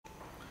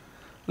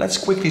Let's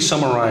quickly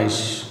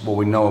summarize what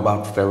we know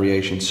about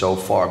variation so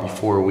far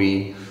before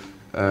we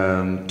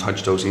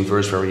touch those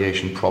inverse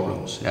variation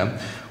problems.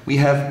 Yeah? We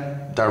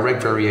have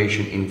direct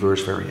variation,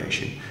 inverse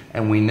variation.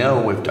 And we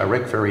know with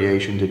direct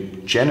variation, the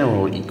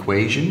general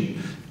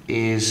equation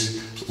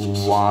is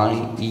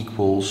y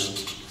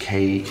equals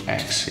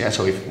kx. Yeah?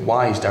 So if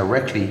y is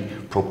directly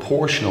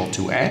proportional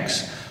to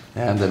x,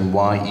 and then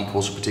y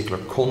equals a particular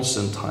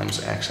constant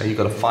times x. So you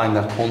got to find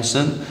that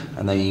constant,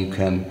 and then you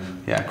can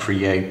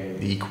create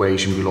the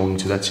equation belonging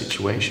to that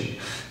situation.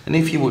 And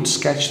if you would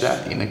sketch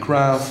that in a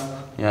graph,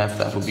 if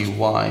that would be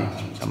y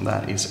and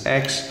that is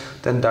x,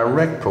 then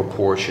direct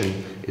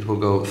proportion, it will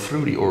go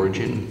through the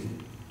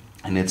origin,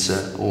 and it's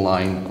a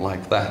line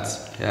like that,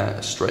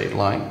 a straight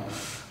line.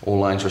 All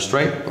lines are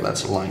straight, but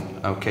that's a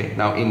line. Okay,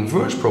 now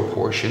inverse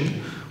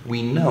proportion,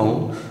 we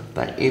know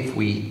that if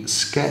we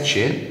sketch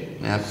it,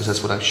 because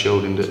that's what I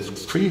showed in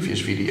the previous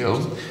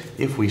video,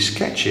 if we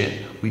sketch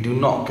it, we do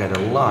not get a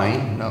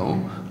line,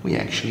 no, we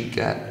actually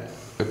get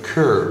a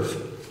curve,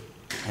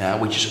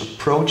 which is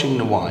approaching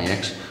the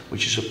y-axis,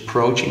 which is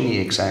approaching the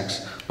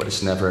x-axis, but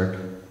it's never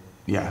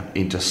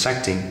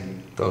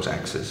intersecting those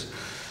axes.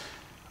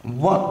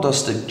 What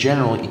does the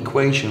general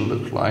equation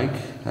look like?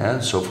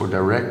 So for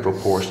direct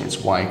proportion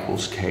it's y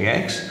equals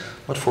kx,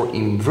 but for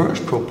inverse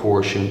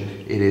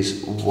proportion it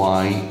is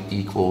y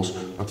equals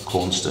a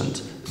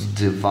constant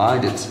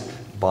divided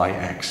by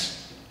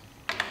x.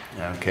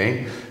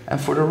 Okay, and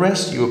for the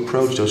rest you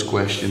approach those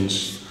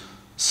questions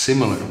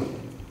similarly.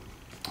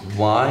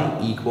 Y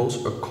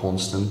equals a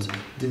constant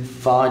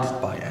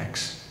divided by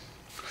x.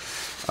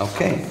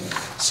 Okay,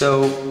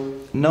 so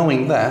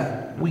knowing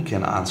that, we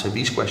can answer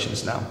these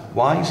questions now.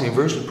 Y is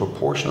inversely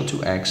proportional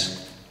to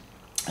x,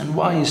 and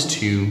y is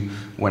 2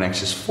 when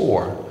x is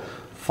 4.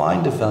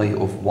 Find the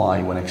value of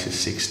y when x is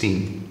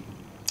 16.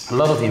 A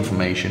lot of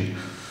information.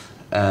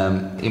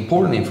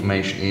 Important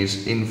information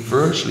is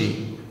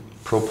inversely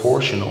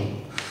proportional.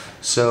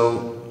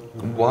 So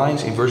y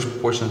is inversely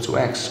proportional to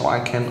x, so I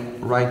can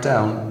write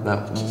down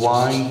that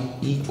y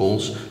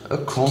equals a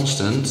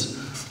constant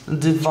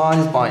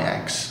divided by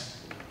x.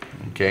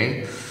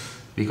 Okay,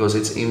 because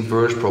it's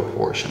inverse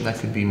proportion. That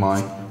could be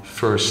my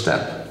first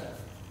step.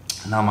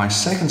 Now my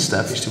second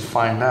step is to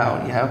find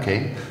out,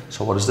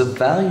 so what is the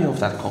value of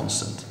that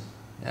constant?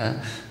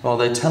 Well,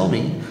 they tell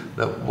me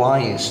that y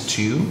is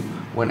 2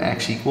 when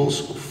x equals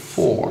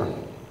 4.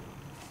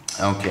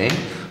 Okay,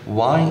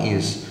 y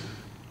is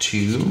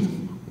 2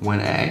 when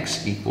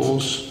x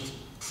equals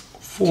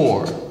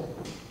 4.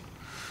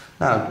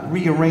 Now,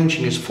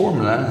 rearranging this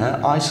formula,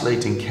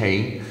 isolating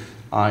k,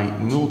 I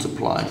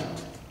multiply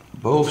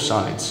both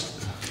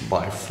sides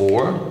by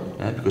 4,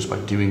 because by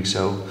doing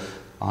so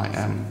I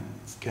am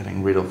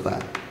getting rid of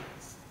that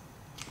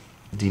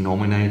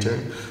denominator.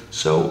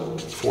 So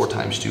 4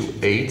 times 2,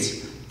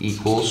 8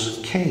 equals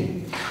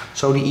k.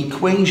 So the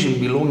equation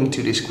belonging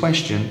to this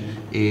question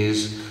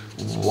is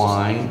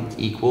y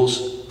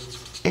equals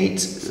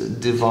 8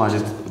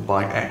 divided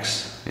by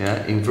x.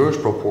 Inverse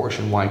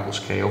proportion, y equals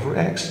k over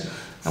x.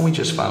 And we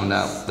just found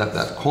out that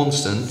that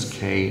constant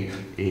k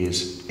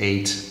is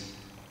 8.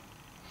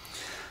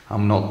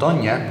 I'm not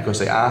done yet, because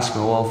they ask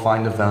me, well,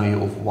 find the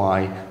value of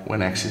y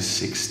when x is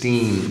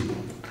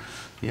 16.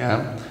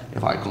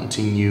 If I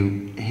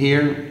continue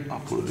here, I'll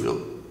put a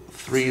little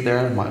 3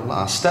 there, my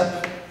last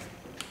step.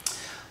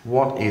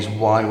 What is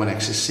y when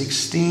x is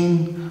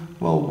 16?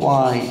 Well,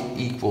 y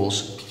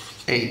equals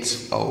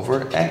 8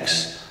 over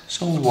x.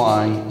 So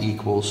y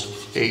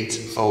equals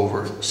 8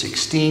 over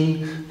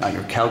 16. Now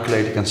your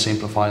calculator can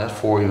simplify that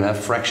for you.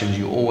 Fractions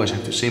you always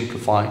have to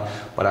simplify,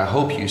 but I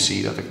hope you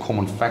see that the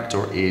common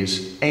factor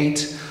is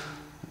 8.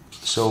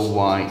 So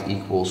y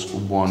equals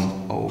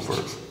 1 over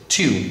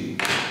 2.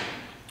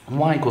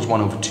 Y equals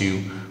 1 over 2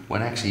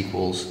 when x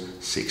equals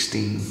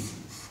 16.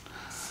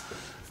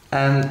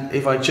 And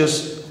if I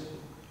just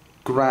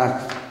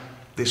grab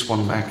this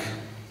one back,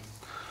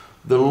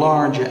 the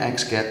larger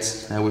x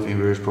gets with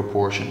inverse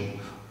proportion,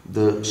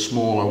 the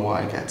smaller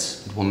y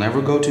gets. It will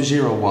never go to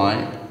 0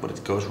 y, but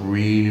it goes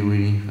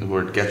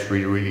it gets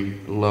really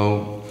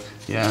low.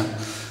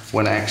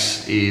 When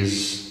x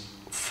is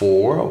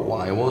 4,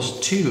 y was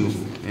 2.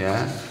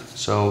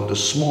 So the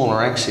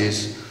smaller x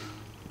is,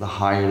 the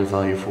higher the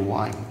value for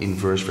y,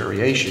 inverse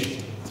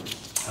variation.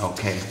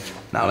 Okay,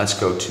 now let's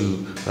go to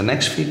the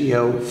next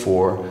video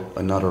for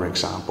another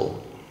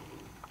example.